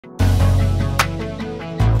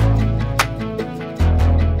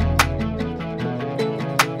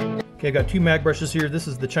Okay, I got two mag brushes here. This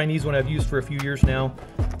is the Chinese one I've used for a few years now.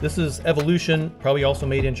 This is Evolution, probably also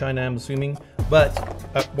made in China, I'm assuming. But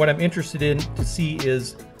what I'm interested in to see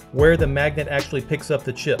is where the magnet actually picks up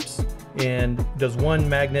the chips. And does one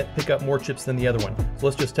magnet pick up more chips than the other one? So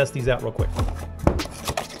let's just test these out real quick.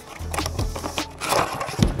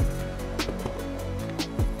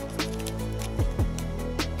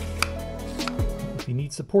 If you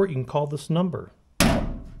need support, you can call this number.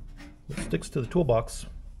 It sticks to the toolbox.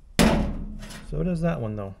 So does that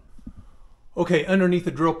one though. Okay, underneath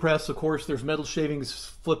the drill press, of course, there's metal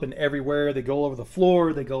shavings flipping everywhere. They go all over the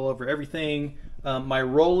floor, they go over everything. My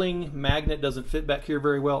rolling magnet doesn't fit back here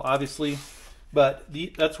very well, obviously, but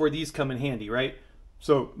that's where these come in handy, right?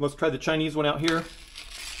 So let's try the Chinese one out here.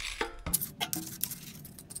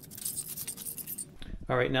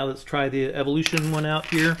 All right, now let's try the Evolution one out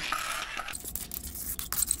here.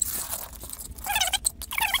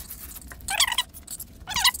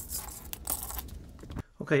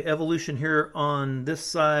 Okay, Evolution here on this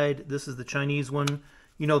side. This is the Chinese one.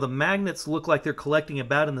 You know, the magnets look like they're collecting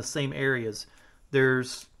about in the same areas.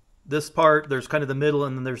 There's this part, there's kind of the middle,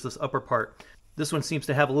 and then there's this upper part. This one seems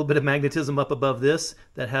to have a little bit of magnetism up above this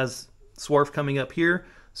that has swarf coming up here.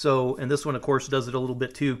 So, and this one, of course, does it a little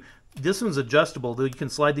bit too. This one's adjustable, though you can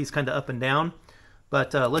slide these kind of up and down.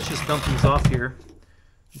 But let's just dump these off here.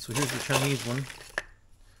 So here's the Chinese one.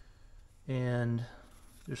 And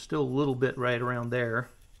there's still a little bit right around there.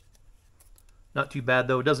 Not too bad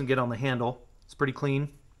though, it doesn't get on the handle. It's pretty clean.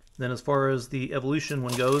 Then as far as the Evolution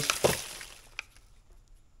one goes,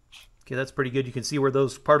 okay, that's pretty good. You can see where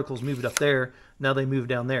those particles moved up there. Now they move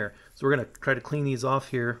down there. So we're going to try to clean these off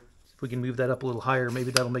here. If we can move that up a little higher,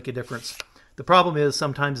 maybe that'll make a difference. The problem is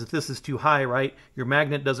sometimes if this is too high, right, your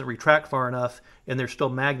magnet doesn't retract far enough and there's still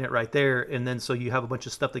magnet right there, and then so you have a bunch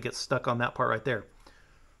of stuff that gets stuck on that part right there.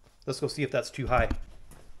 Let's go see if that's too high.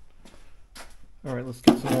 All right, let's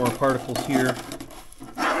get some more particles here.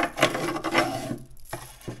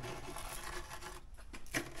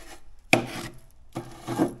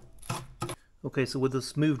 Okay, so with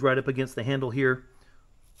this moved right up against the handle here,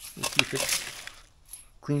 let's see if it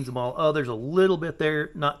cleans them all. Oh, there's a little bit there,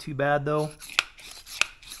 not too bad though.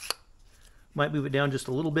 Might move it down just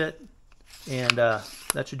a little bit, and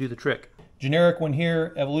that should do the trick. Generic one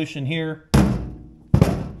here, Evolution here.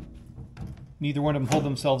 Neither one of them hold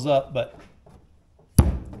themselves up, but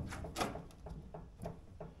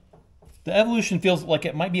the Evolution feels like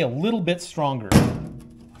it might be a little bit stronger,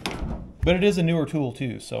 but it is a newer tool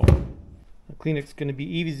too, so the cleanup's going to be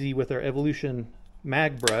easy with our Evolution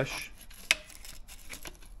mag brush.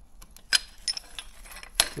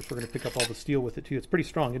 Of course, we're going to pick up all the steel with it too. It's pretty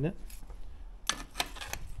strong, isn't it?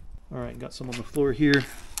 All right, got some on the floor here.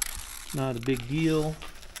 Not a big deal.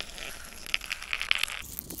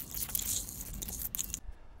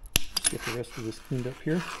 Let's get the rest of this cleaned up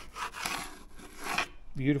here.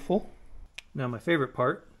 Beautiful. Now my favorite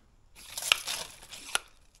part.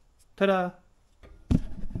 Ta-da!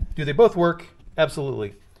 Do they both work?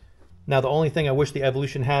 Absolutely. Now the only thing I wish the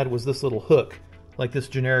Evolution had was this little hook, like this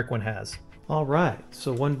generic one has. All right,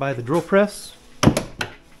 so one by the drill press.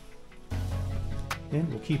 And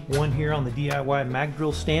we'll keep one here on the DIY mag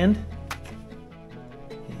drill stand.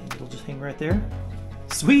 And it'll just hang right there.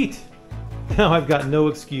 Sweet! Now I've got no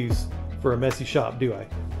excuse for a messy shop, do I?